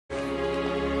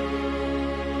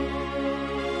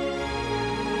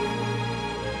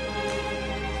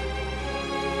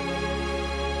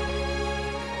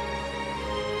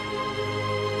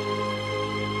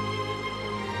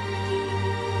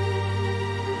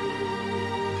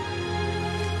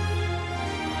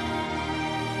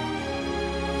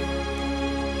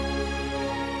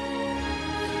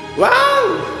ワオ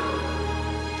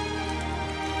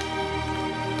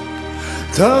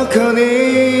どこに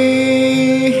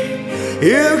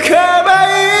行けばい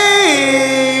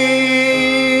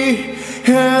いあ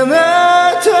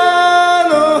なた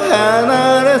の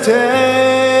離れて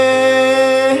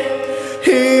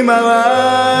今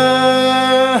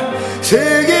は過ぎ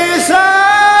去っ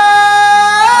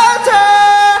た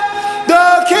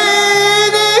時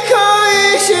に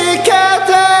恋しかった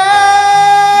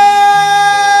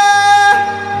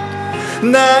流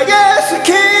す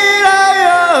きら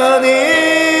ように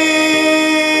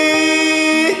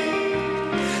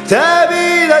旅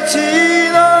立ち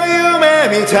の夢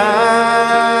見た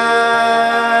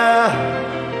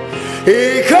異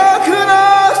国の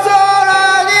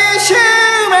空に締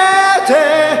めて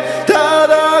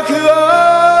届くを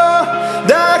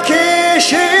抱き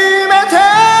しめて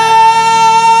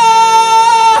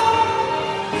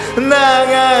流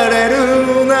れる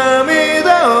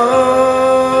涙を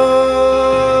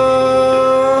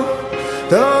時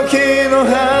の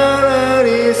花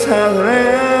にされ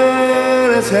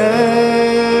て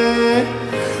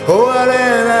終われ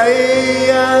ない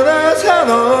あなたの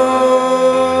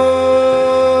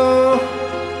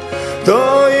遠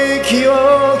い息を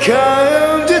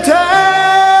感じて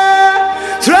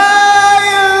Try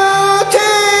your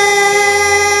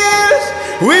tears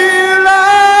We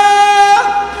love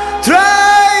Try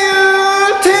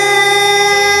your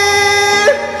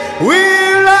tears We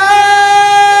love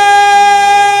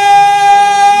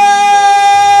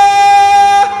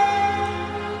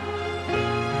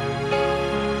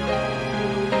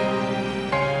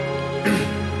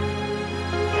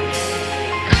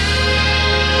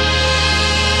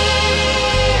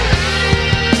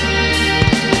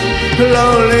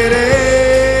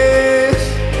Loneliness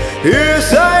You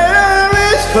silent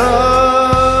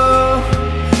whisper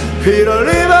Feel a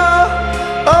river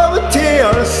of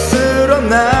tears through the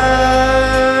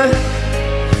night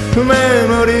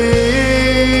Memory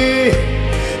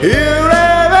You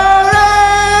never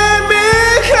let me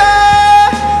cry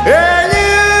And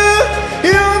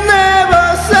you never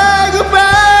say goodbye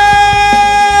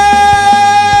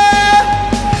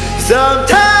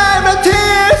Sometimes the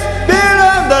tears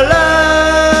belong to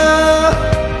love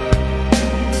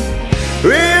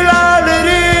We'll only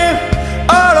live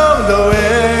along the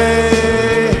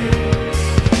way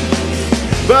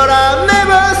But I've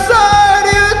never saw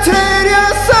you treat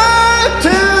yourself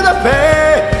to the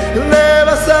pain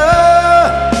Never saw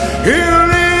you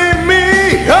leave me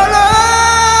alone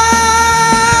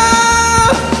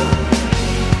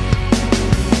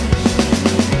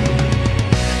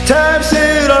Time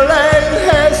through the rain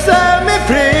has set me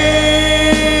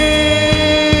free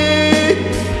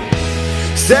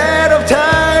Set of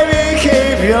time we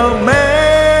keep your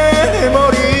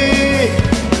memory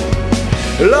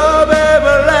Love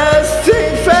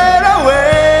everlasting fade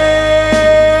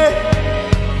away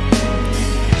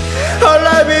All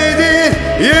I needed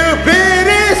you be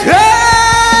this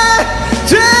way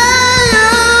Do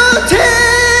you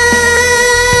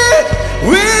think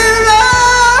we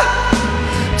love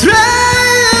Do you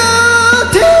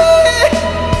think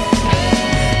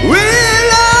we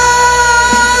love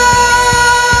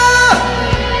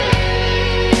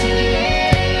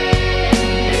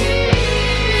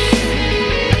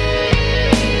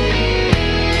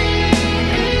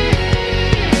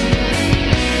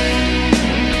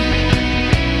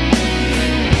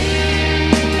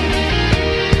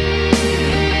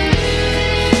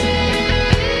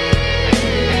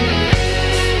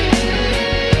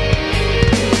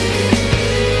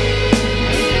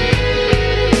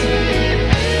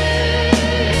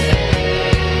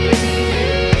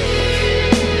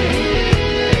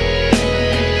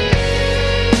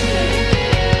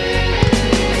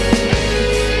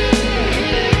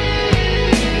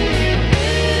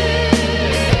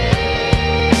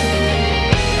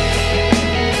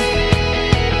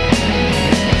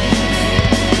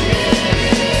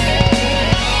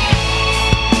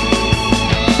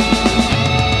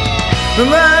流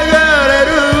れ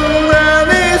る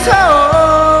涙を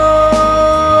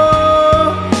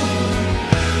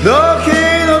時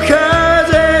の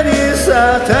風に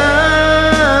さ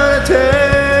たれて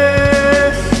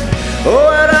終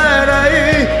わらない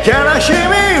悲しみ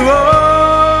を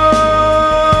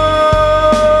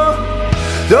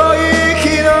吐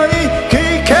息のに聞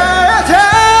かれて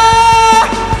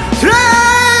Try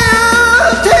your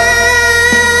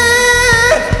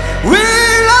tears We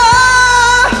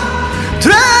love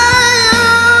Try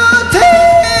your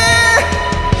tears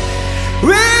We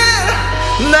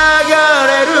流れ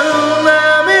る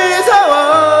涙を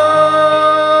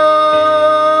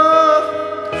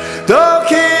時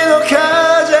の風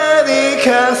に重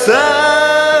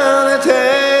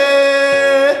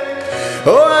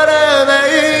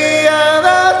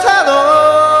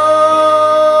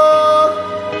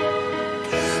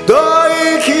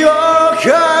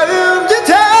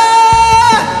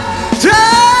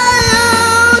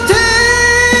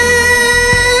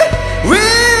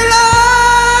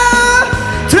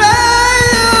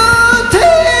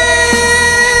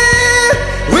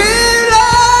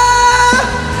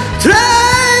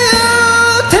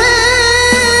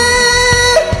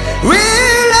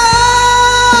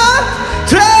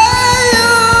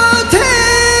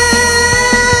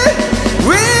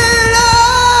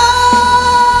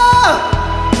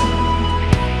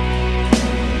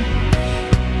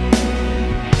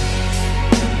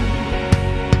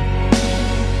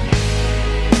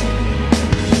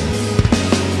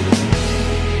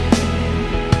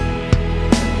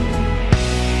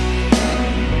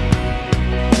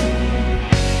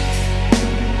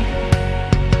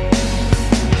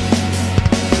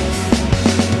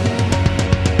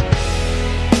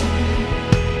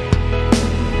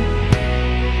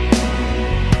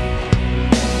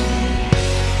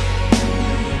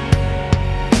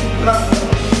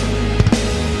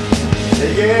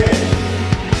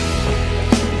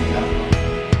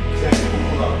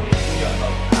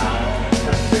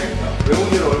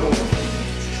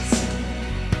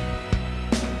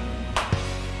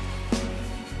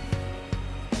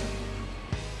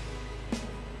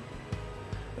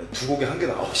목에 한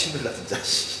개다. 힘들다 진짜.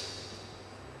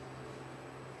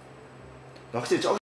 확실히